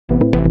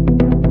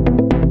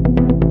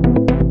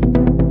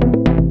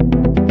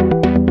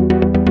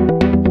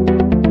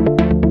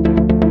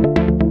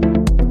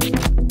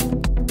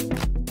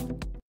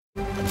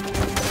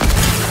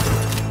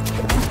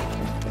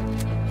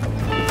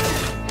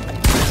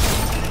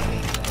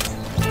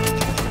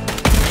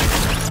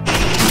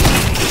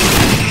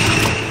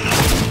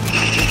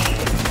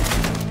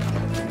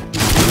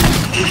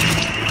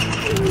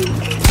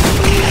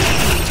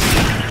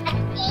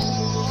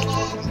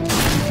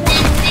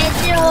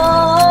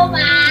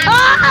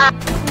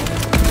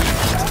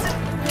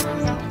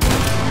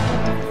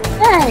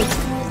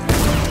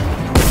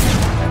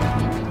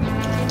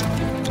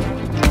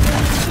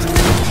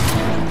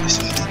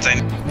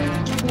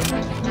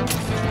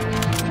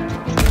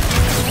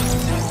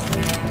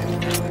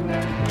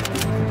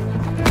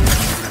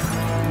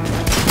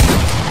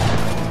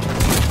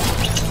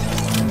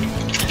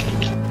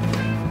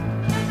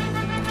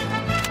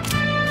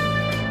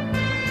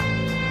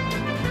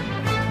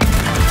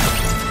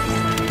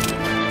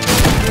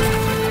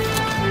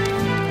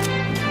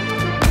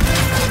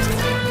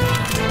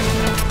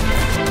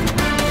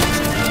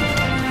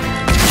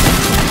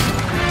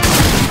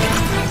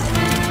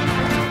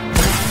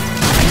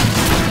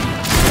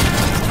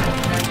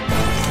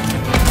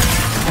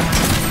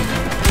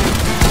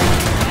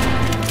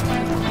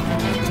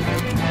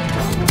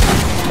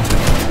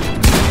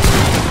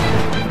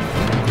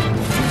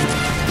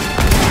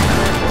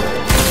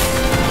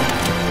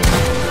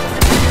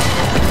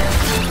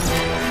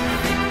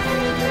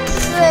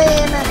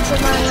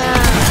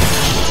semangat.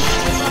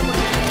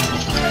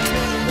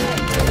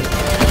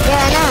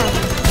 Ya, nah.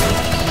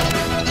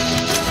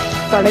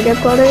 Gotta get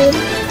started.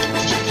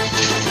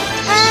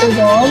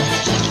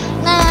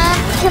 Nah,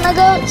 can I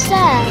go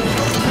upstairs?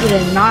 You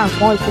did not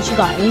fall because you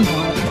got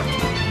aimbot.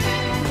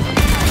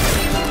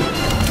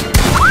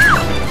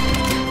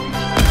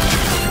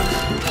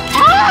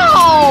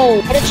 Ow!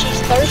 What if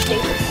she's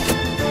thirsty?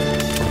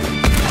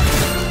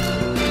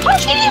 How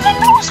she didn't even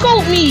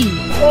no-scope me?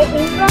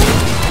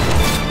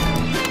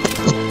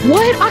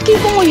 What? I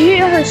keep on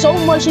hitting her so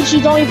much and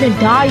she don't even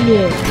die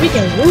yet.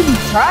 Freaking Ruby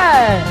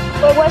trash.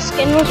 Wait, what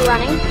skin was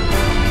running?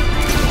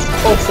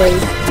 Oh,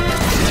 fade.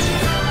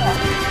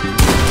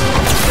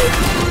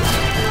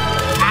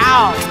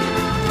 Ow.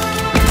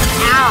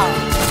 Ow.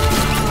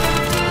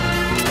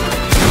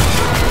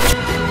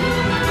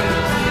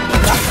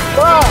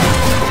 Bro,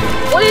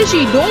 what is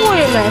she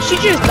doing, man? She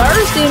just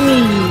thirsting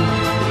me.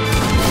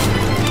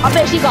 I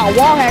bet she got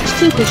wall hacks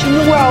too, cause she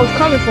knew where I was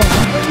coming from.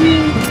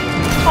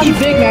 She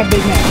big man,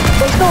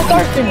 but still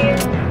thirsting me.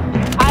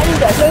 I do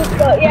that.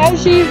 But yeah,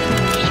 she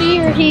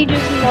or he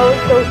just knows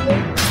thirsty.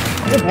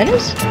 The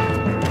menace?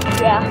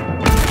 Yeah.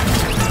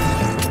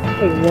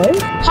 Wait,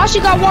 what? How she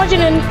got 100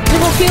 and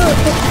 0 kills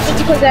just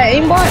because of that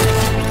aimbot?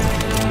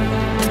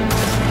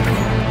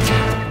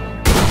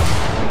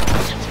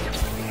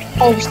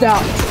 Oh,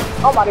 stop.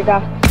 Oh my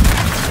god.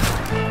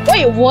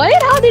 Wait, what?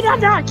 How did I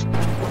die?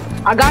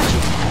 I got you.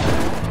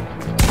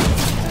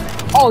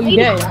 Oh, you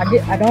did.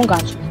 I don't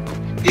got you.